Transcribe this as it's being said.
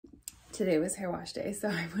Today was hair wash day, so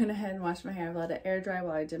I went ahead and washed my hair. I let it air dry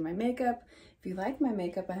while I did my makeup. If you like my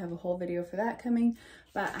makeup, I have a whole video for that coming,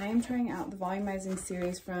 but I am trying out the volumizing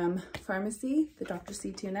series from Farmacy, the Dr.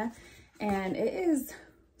 C tuna, and it is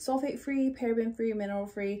sulfate free, paraben free, mineral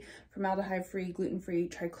free, formaldehyde free, gluten free,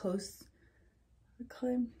 triclosan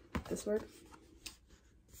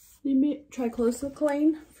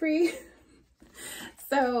free.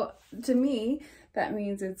 So to me, that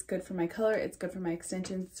means it's good for my color, it's good for my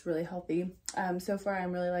extensions, it's really healthy. So far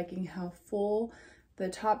I'm really liking how full the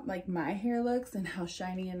top, like my hair looks, and how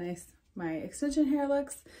shiny and nice my extension hair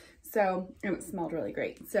looks. So, and it smelled really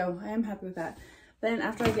great. So I am happy with that. Then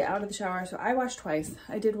after I get out of the shower, so I wash twice.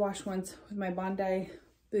 I did wash once with my Bondi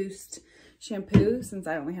Boost shampoo, since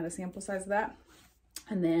I only had a sample size of that.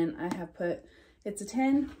 And then I have put, it's a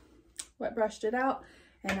 10, wet brushed it out,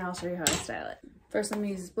 and I'll show you how I style it. First, I'm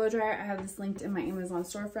gonna use this blow dryer. I have this linked in my Amazon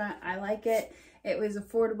storefront. I like it. It was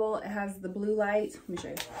affordable. It has the blue light. Let me show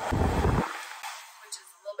you. Which is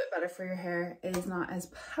a little bit better for your hair. It is not as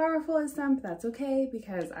powerful as some, but that's okay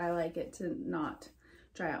because I like it to not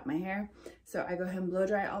dry out my hair. So I go ahead and blow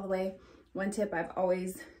dry it all the way. One tip I've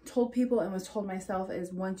always told people and was told myself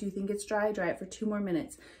is once you think it's dry it for 2 more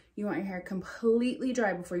minutes. You want your hair completely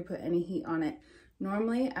dry before you put any heat on it.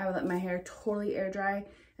 Normally, I would let my hair totally air dry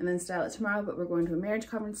and then style it tomorrow, but we're going to a marriage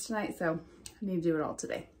conference tonight, so I need to do it all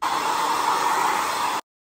today.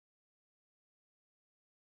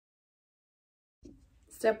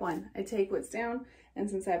 Step 1, I take what's down, and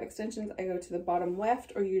since I have extensions, I go to the bottom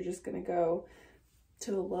left, or you're just gonna go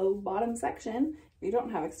to the low bottom section if you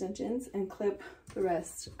don't have extensions, and clip the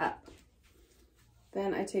rest up.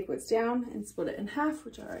 Then I take what's down and split it in half,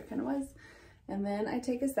 which I already kind of was. And then I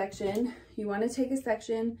take a section. You want to take a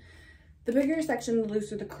section, the bigger section, the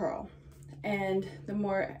looser the curl. And the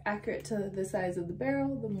more accurate to the size of the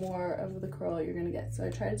barrel, the more of the curl you're going to get. So I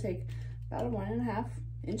try to take about a 1.5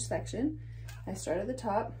 inch section. I start at the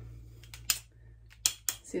top.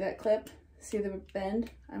 See that clip? See the bend?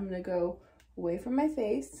 I'm going to go away from my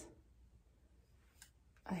face.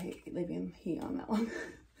 I hate leaving heat on that one.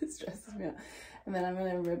 It stresses me out. And then I'm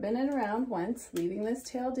going to ribbon it around once, leaving this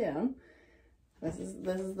tail down. This is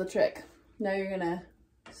the trick. Now you're gonna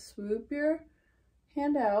swoop your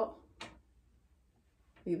hand out,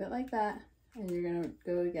 leave it like that, and you're gonna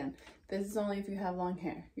go again. This is only if you have long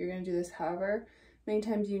hair. You're gonna do this however many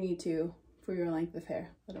times you need to for your length of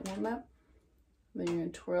hair. Let it warm up. Then you're gonna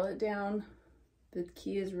twirl it down. The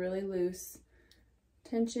key is really loose.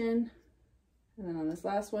 Tension. And then on this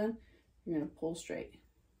last one, you're gonna pull straight.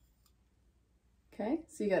 Okay,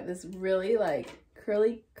 so you got this really like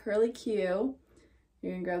curly Q.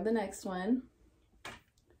 You're gonna grab the next one.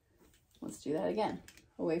 Let's do that again.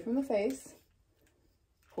 Away from the face,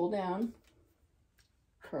 pull down,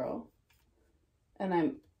 curl. And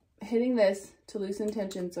I'm hitting this to loosen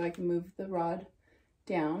tension so I can move the rod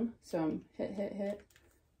down. So I'm hit,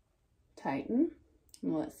 tighten. I'm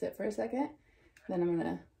gonna let it sit for a second. Then I'm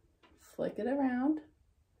gonna flick it around.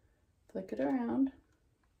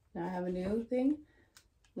 Now I have a new thing.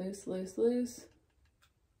 Loose,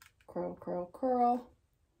 curl.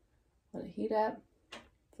 Let it heat up.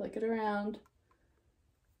 Flick it around.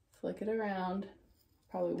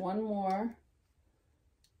 Probably one more,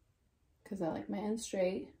 because I like my end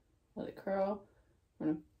straight. Let it curl. I'm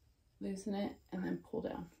gonna loosen it and then pull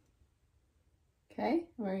down. Okay,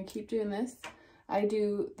 and we're gonna keep doing this. I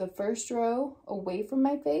do the first row away from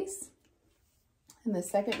my face, and the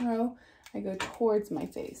second row I go towards my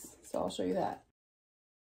face. So I'll show you that.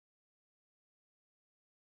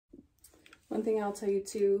 One thing I'll tell you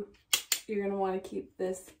too, you're gonna wanna keep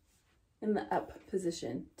this in the up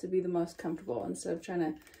position to be the most comfortable instead of trying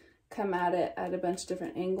to come at it at a bunch of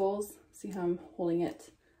different angles. See how I'm holding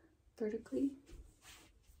it vertically?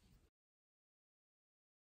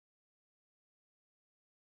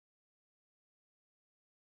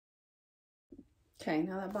 Okay,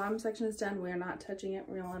 now that bottom section is done, we are not touching it.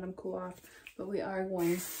 We're gonna let them cool off, but we are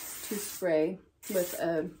going to spray with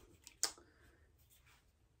a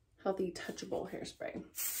Healthy Touchable hairspray.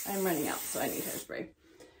 I'm running out, so I need hairspray.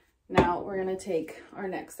 Now we're gonna take our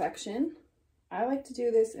next section. I like to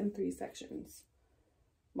do this in 3 sections.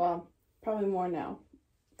 Well, probably more now,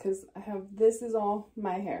 because this is all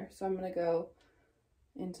my hair. So I'm gonna go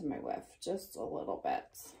into my weft just a little bit.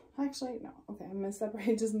 Actually, no, okay, I'm gonna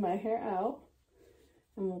separate just my hair out,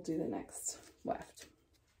 and we'll do the next weft.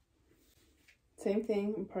 Same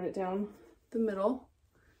thing, and part it down the middle.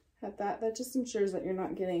 At that just ensures that you're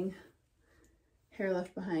not getting hair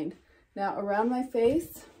left behind. Now around my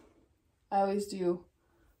face, I always do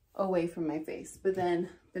away from my face, but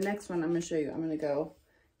then the next one I'm gonna show you, I'm gonna go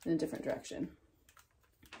in a different direction.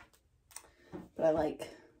 but I like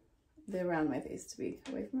the around my face to be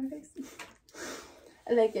away from my face.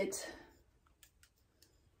 I like it.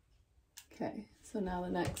 Okay, so now the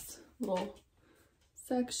next little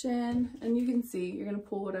section, and you can see you're gonna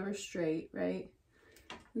pull whatever straight, right?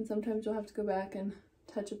 And sometimes you'll have to go back and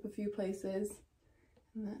touch up a few places,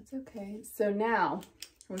 and that's okay. So now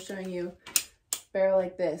I'm showing you barrel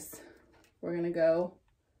like this. We're gonna go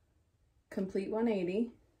complete 180,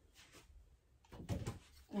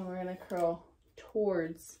 and we're gonna curl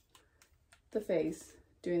towards the face,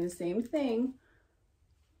 doing the same thing,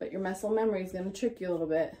 but your muscle memory is gonna trick you a little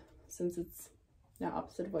bit since it's now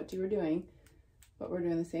opposite of what you were doing, but we're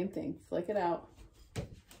doing the same thing. Flick it out.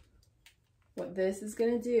 What this is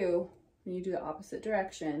gonna do when you do the opposite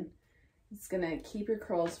direction, it's gonna keep your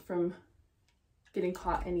curls from getting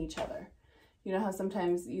caught in each other. You know how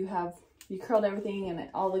sometimes you curled everything and it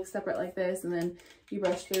all looks separate like this, and then you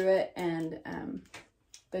brush through it and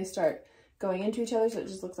they start going into each other, so it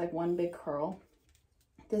just looks like one big curl.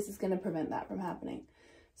 This is gonna prevent that from happening.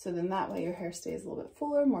 So then that way your hair stays a little bit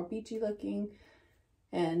fuller, more beachy looking,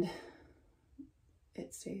 and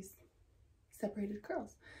it stays separated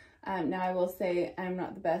curls. Now I will say I'm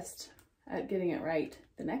not the best at getting it right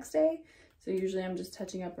the next day. So usually I'm just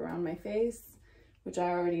touching up around my face, which I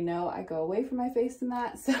already know I go away from my face in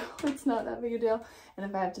that, so it's not that big a deal. And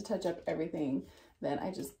if I have to touch up everything, then I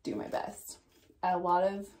just do my best. A lot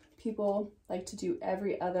of people like to do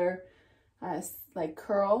every other like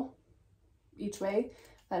curl each way.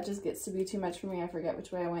 That just gets to be too much for me. I forget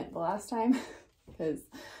which way I went the last time because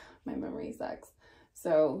my memory sucks.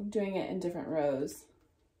 So doing it in different rows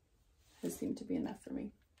has seemed to be enough for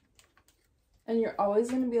me. And you're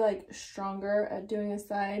always going to be like stronger at doing a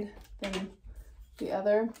side than the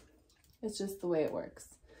other. It's just the way it works.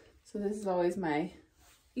 So this is always my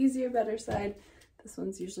easier, better side. This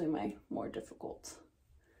one's usually my more difficult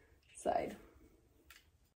side.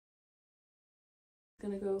 I'm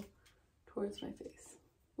gonna go towards my face.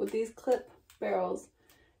 With these clip barrels,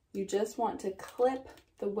 you just want to clip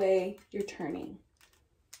the way you're turning.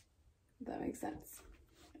 If that makes sense.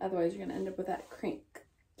 Otherwise, you're gonna end up with that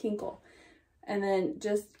kinkle. And then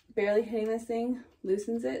just barely hitting this thing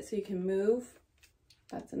loosens it so you can move.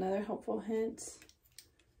 That's another helpful hint.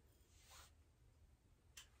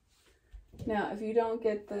 Now, if you don't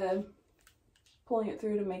get the pulling it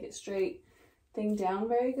through to make it straight thing down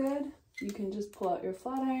very good, you can just pull out your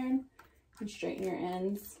flat iron and straighten your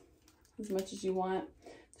ends as much as you want.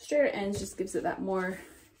 The straighter ends just gives it that more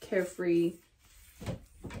carefree.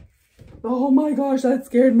 Oh my gosh, that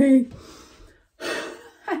scared me.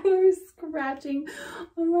 I was scratching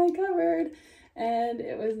on my cupboard and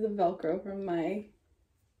it was the Velcro from my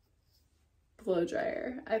blow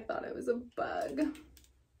dryer. I thought it was a bug.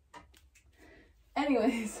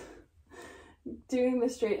 Anyways, doing the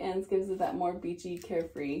straight ends gives it that more beachy,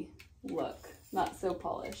 carefree look, not so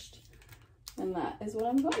polished. And that is what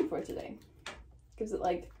I'm going for today. Gives it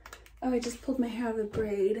like, oh, I just pulled my hair out of the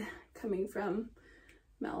braid coming from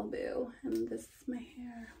Malibu, and this is my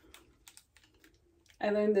hair. I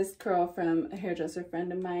learned this curl from a hairdresser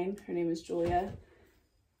friend of mine. Her name is Julia.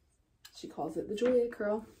 She calls it the Julia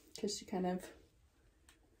curl because she kind of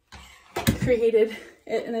created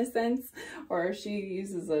it in a sense, or she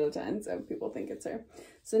uses it a ton, so people think it's her.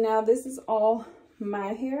 So now this is all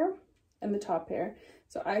my hair and the top hair.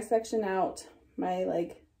 So I section out my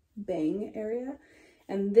like bang area,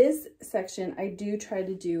 and this section I do try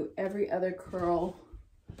to do every other curl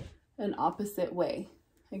an opposite way.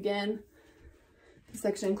 Again, the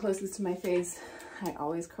section closest to my face, I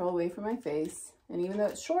always curl away from my face. And even though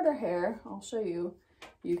it's shorter hair, I'll show you,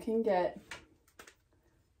 you can get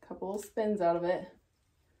a couple of spins out of it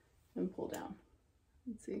and pull down.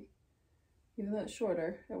 Let's see. Even though it's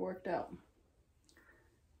shorter, it worked out.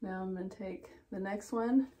 Now I'm going to take the next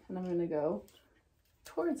one and I'm going to go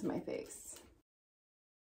towards my face.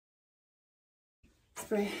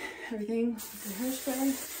 Spray everything with the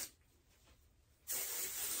hairspray.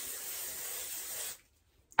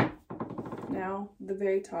 Now the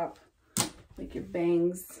very top, like your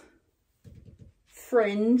bangs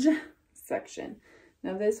fringe section.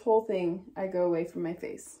 Now this whole thing, I go away from my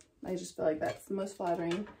face. I just feel like that's the most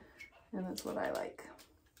flattering and that's what I like.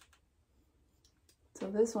 So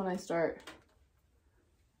this one I start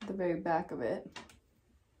at the very back of it.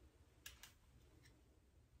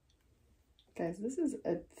 Guys, this is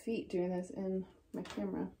a feat doing this in my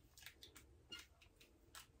camera.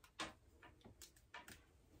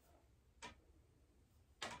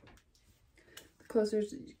 The closer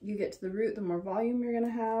you get to the root, the more volume you're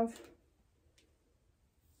gonna have.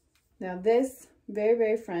 Now this very,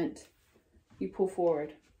 very front, you pull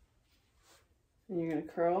forward and you're gonna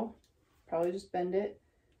curl probably just bend it,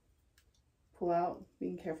 pull out,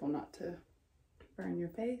 being careful not to burn your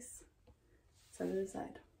face, set it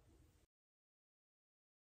aside.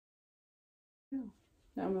 Now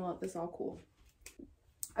I'm gonna let this all cool.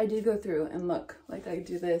 I did go through and look, like I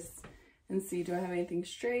do this and see, do I have anything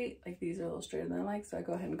straight? Like these are a little straighter than I like, so I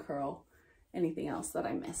go ahead and curl anything else that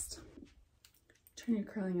I missed. Turn your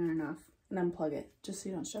curling iron off and unplug it, just so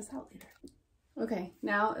you don't stress out later. Okay,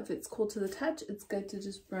 now if it's cool to the touch, it's good to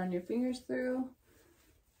just run your fingers through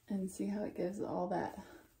and see how it gives all that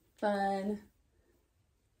fun,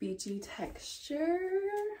 beachy texture.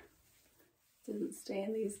 Doesn't stay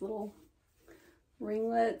in these little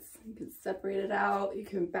ringlets. You can separate it out. You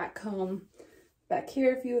can back comb back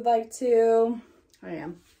here if you would like to.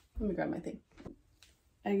 Let me grab my thing.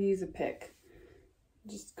 I use a pick.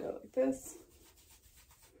 Just go like this.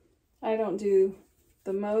 I don't do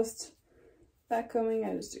the most back combing,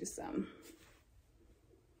 I just do some.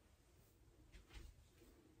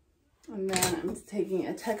 And then I'm taking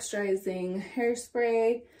a texturizing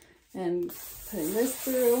hairspray and putting this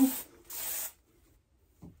through.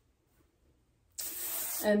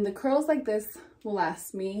 And the curls like this will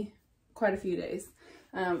last me quite a few days.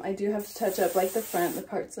 I do have to touch up like the front, the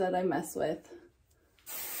parts that I mess with.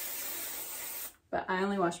 But I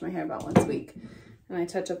only wash my hair about once a week. And I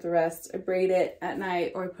touch up the rest. I braid it at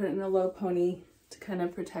night or I put it in a low pony to kind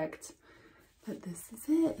of protect. But this is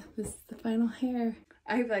it. This is the final hair.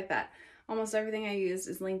 I hope you like that. Almost everything I used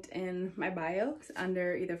is linked in my bio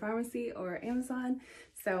under either Farmacy or Amazon.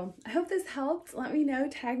 So I hope this helped. Let me know.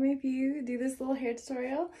 Tag me if you do this little hair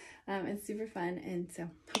tutorial. It's super fun. And so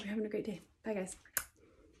hope you're having a great day. Bye guys.